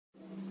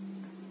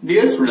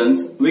Dear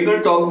students, we're going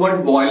to talk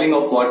about boiling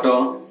of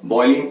water,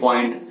 boiling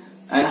point,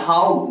 and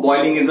how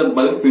boiling is a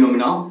bulk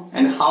phenomena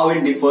and how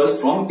it differs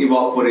from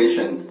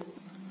evaporation.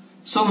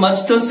 So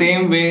much the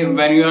same way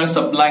when you are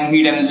supplying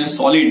heat energy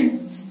solid,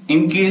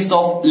 in case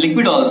of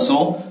liquid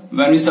also,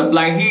 when we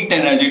supply heat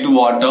energy to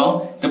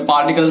water, the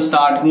particles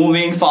start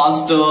moving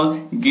faster,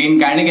 gain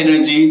kinetic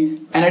energy,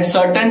 and at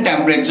certain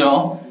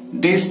temperature,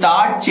 they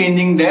start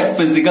changing their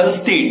physical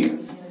state.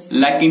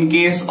 Like in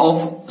case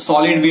of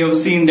solid, we have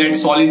seen that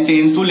solid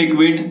change to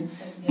liquid.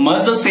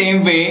 Much the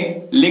same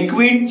way,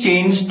 liquid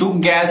change to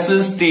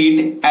gaseous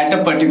state at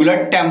a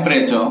particular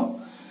temperature.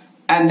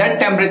 And that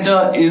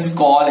temperature is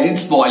called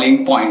its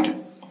boiling point.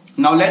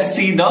 Now let's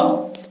see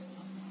the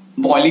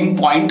boiling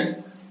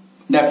point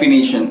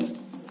definition.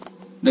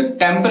 The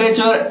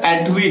temperature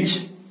at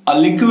which a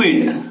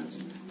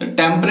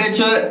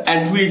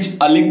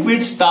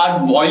liquid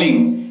start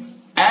boiling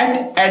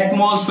at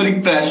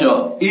atmospheric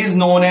pressure is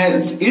known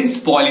as its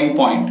boiling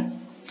point.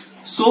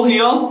 So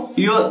here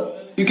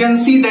you can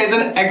see there is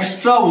an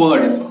extra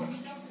word,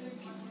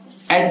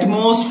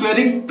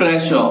 atmospheric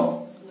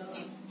pressure,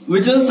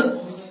 which is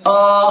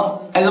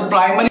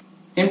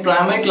in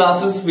primary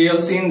classes we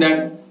have seen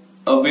that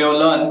we have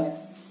learned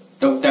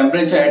the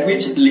temperature at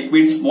which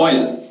liquids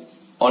boils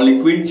or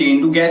liquid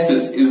change to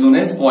gases is known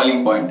as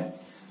boiling point.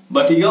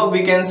 But here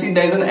we can see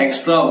there is an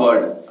extra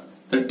word,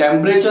 the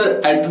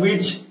temperature at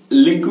which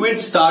liquid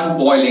start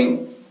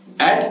boiling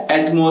at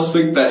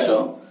atmospheric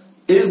pressure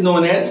is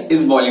known as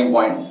its boiling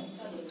point.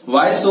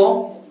 Why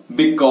so?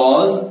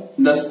 Because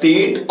the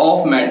state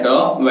of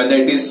matter, whether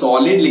it is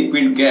solid,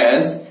 liquid,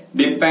 gas,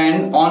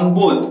 depend on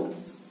both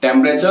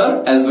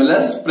temperature as well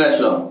as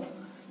pressure.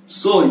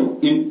 So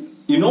you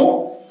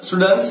know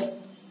students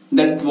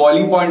that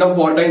boiling point of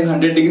water is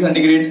 100 degrees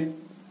centigrade,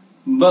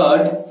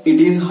 but it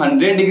is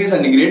 100 degrees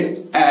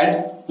centigrade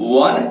at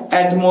 1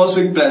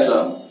 atmospheric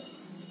pressure.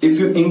 If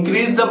you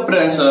increase the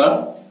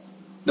pressure,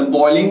 the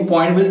boiling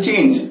point will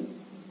change.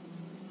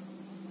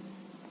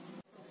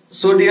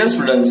 So dear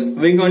students,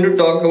 we are going to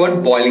talk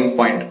about boiling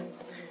point.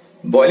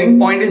 Boiling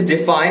point is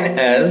defined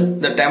as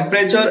the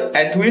temperature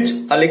at which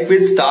a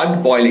liquid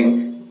starts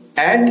boiling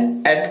at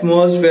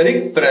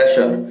atmospheric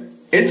pressure.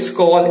 It's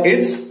called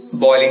its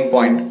boiling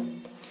point.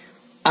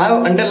 I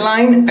have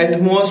underlined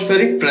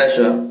atmospheric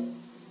pressure.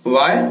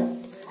 Why?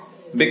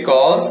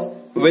 Because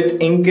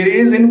with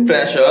increase in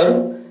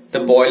pressure, the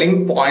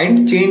boiling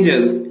point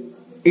changes.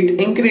 It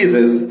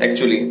increases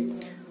actually.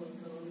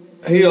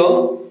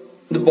 Here,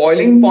 the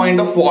boiling point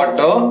of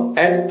water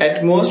at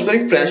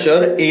atmospheric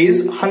pressure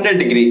is 100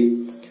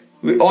 degree.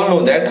 We all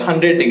know that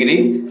 100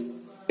 degree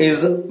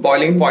is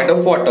boiling point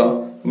of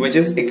water, which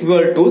is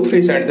equal to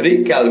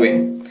 373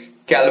 Kelvin.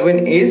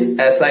 Kelvin is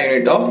SI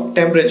unit of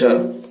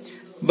temperature.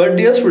 But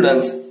dear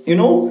students, you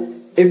know,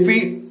 if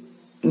we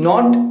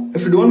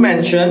don't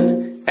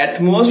mention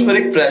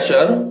atmospheric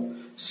pressure,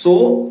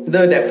 so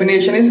the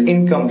definition is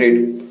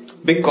incomplete,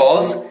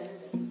 because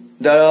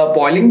the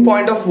boiling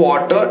point of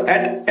water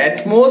at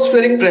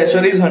atmospheric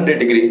pressure is 100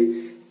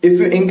 degree. If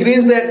you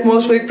increase the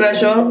atmospheric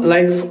pressure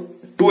like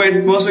to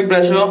atmospheric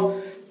pressure,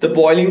 the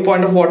boiling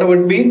point of water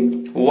would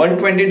be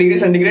 120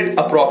 degrees centigrade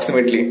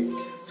approximately.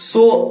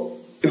 So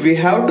we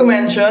have to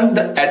mention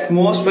the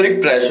atmospheric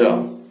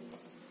pressure.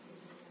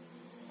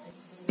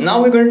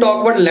 Now we're going to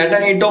talk about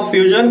latent heat of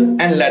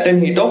fusion and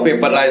latent heat of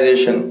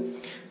vaporization.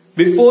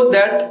 Before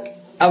that,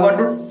 I want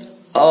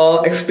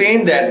to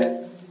explain that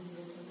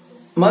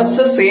much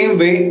the same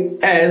way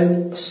as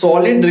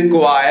solid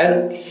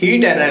require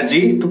heat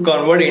energy to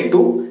convert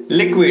into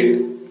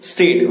liquid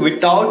state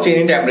without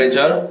changing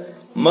temperature,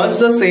 much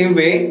the same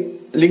way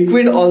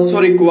liquid also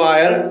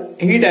require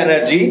heat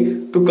energy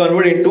to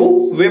convert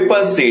into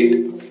vapor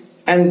state,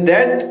 and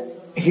that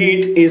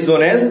heat is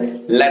known as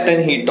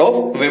latent heat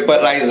of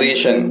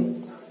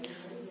vaporization.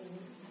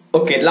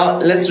 Okay, now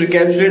let's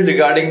recapitulate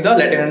regarding the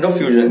latent heat of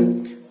fusion.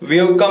 We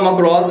have come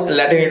across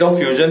latent heat of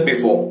fusion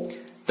before.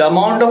 The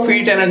amount of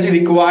heat energy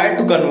required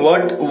to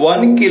convert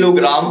 1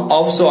 kilogram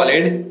of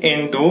solid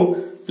into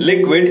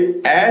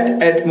liquid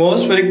at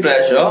atmospheric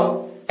pressure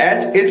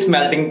at its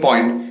melting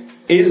point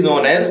is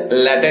known as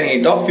latent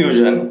heat of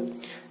fusion.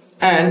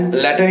 And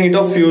latent heat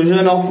of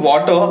fusion of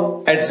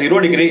water at 0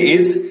 degree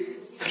is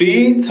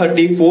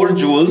 334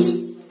 joules,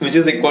 which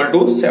is equal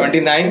to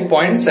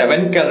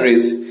 79.7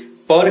 calories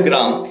per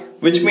gram,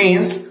 which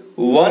means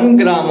 1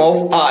 gram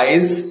of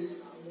ice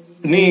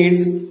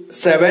needs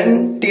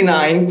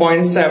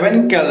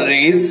 79.7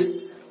 calories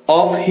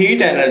of heat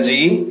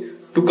energy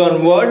to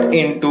convert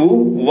into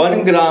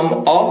 1 gram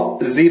of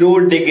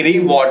 0 degree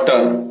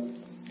water.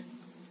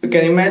 You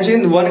can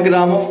imagine 1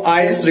 gram of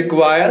ice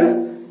require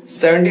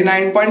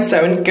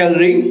 79.7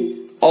 calorie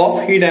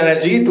of heat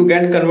energy to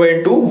get converted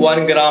into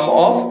 1 gram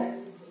of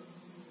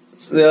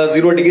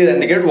 0 degree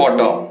centigrade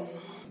water.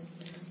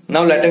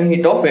 Now latent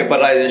heat of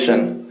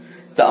vaporization.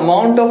 The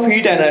amount of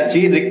heat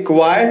energy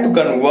required to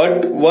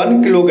convert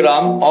 1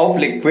 kilogram of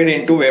liquid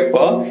into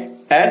vapor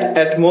at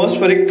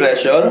atmospheric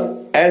pressure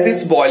at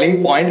its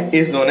boiling point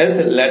is known as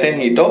latent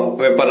heat of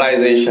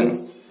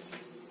vaporization.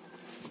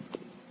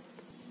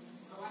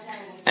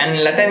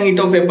 and latent heat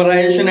of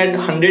vaporization at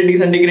 100 degree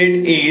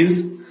centigrade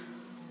is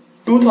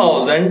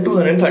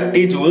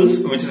 2230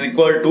 joules, which is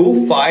equal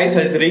to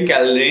 533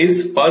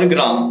 calories per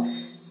gram,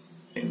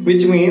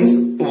 which means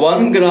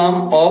 1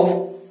 gram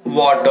of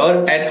water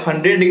at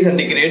 100 degree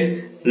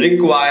centigrade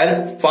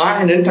require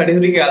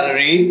 533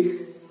 calorie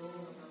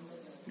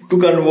to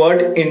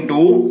convert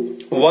into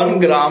 1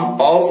 gram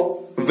of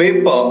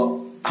vapor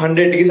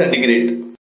 100 degree centigrade.